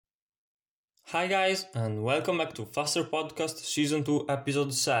Hi guys, and welcome back to Faster Podcast Season 2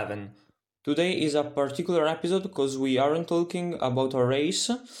 Episode 7. Today is a particular episode because we aren't talking about a race,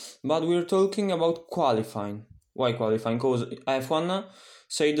 but we're talking about qualifying. Why qualifying? Because F1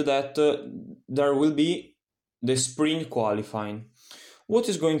 said that there will be the sprint qualifying. What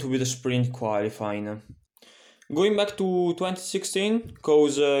is going to be the sprint qualifying? Going back to 2016,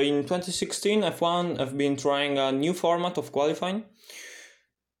 because in 2016 F1 have been trying a new format of qualifying.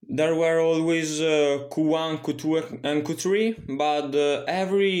 There were always Q1, Q2 and Q3, but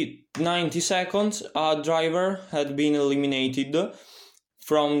every 90 seconds a driver had been eliminated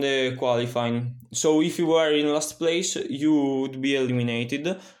from the qualifying. So if you were in last place, you would be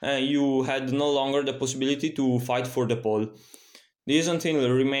eliminated and you had no longer the possibility to fight for the pole. This until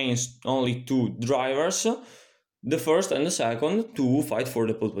remains only two drivers, the first and the second, to fight for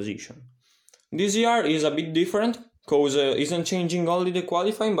the pole position. This year is a bit different because isn't changing only the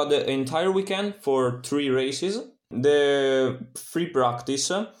qualifying but the entire weekend for 3 races. The free practice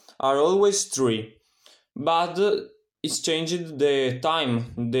are always 3, but it's changed the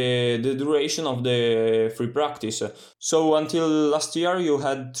time, the duration of the free practice. So until last year you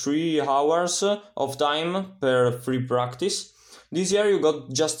had 3 hours of time per free practice. This year you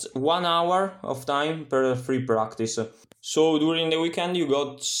got just 1 hour of time per free practice. So during the weekend you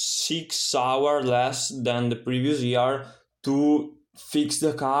got 6 hours less than the previous year to fix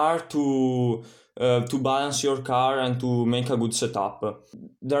the car, to balance your car and to make a good setup.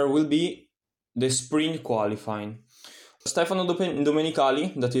 There will be the sprint qualifying. Stefano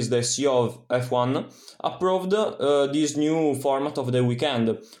Domenicali, that is the CEO of F1, approved this new format of the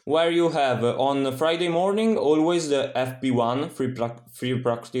weekend, where you have on Friday morning always the FP1, free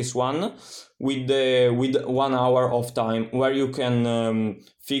practice 1, with 1 hour of time, where you can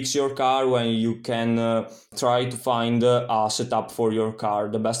fix your car, when you can try to find a setup for your car,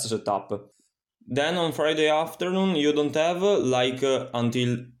 the best setup. Then on Friday afternoon you don't have,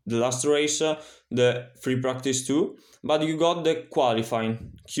 until the last race, the free practice 2, but you got the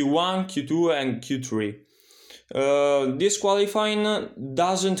qualifying, Q1, Q2 and Q3. This qualifying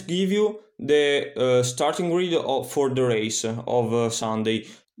doesn't give you the starting grid for the race of Sunday,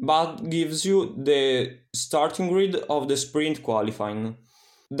 but gives you the starting grid of the sprint qualifying.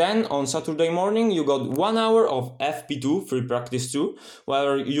 Then on Saturday morning you got 1 hour of FP2, free practice 2,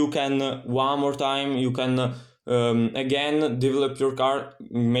 where you can one more time, you can again develop your car,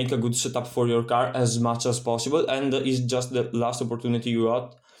 make a good setup for your car as much as possible, and it's just the last opportunity you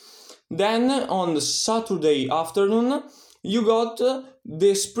got. Then on the Saturday afternoon you got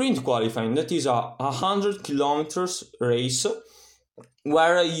the sprint qualifying, that is a 100 kilometers race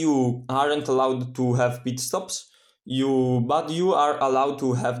where you aren't allowed to have pit stops, but you are allowed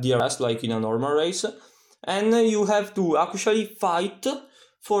to have DRS like in a normal race, and you have to actually fight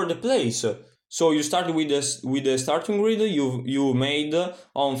for the place. So you start with the starting grid you made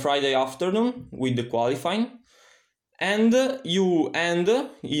on Friday afternoon with the qualifying, and you end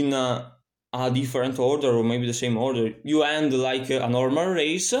in a different order or maybe the same order. You end like a normal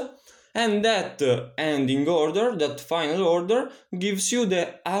race, and that ending order, that final order, gives you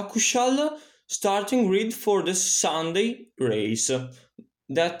the actual starting grid for the Sunday race.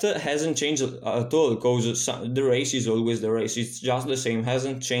 That hasn't changed at all, because the race is always the race. It's just the same,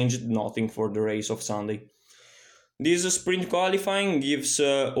 hasn't changed nothing for the race of Sunday. This sprint qualifying gives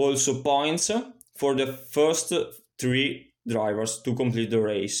also points for the first 3 drivers to complete the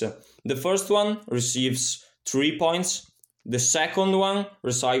race. The first one receives 3 points, the second one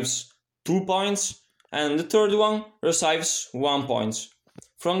receives 2 points, and the third one receives 1 point.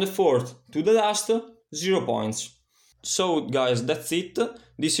 From the fourth to the last, 0 points. So guys, that's it.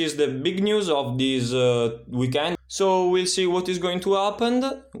 This is the big news of this weekend. So we'll see what is going to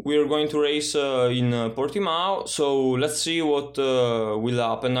happen. We're going to race in Portimao, so let's see what will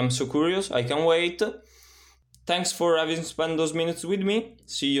happen. I'm so curious, I can't wait. Thanks for having spent those minutes with me.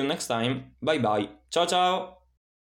 See you next time. Bye bye. Ciao ciao.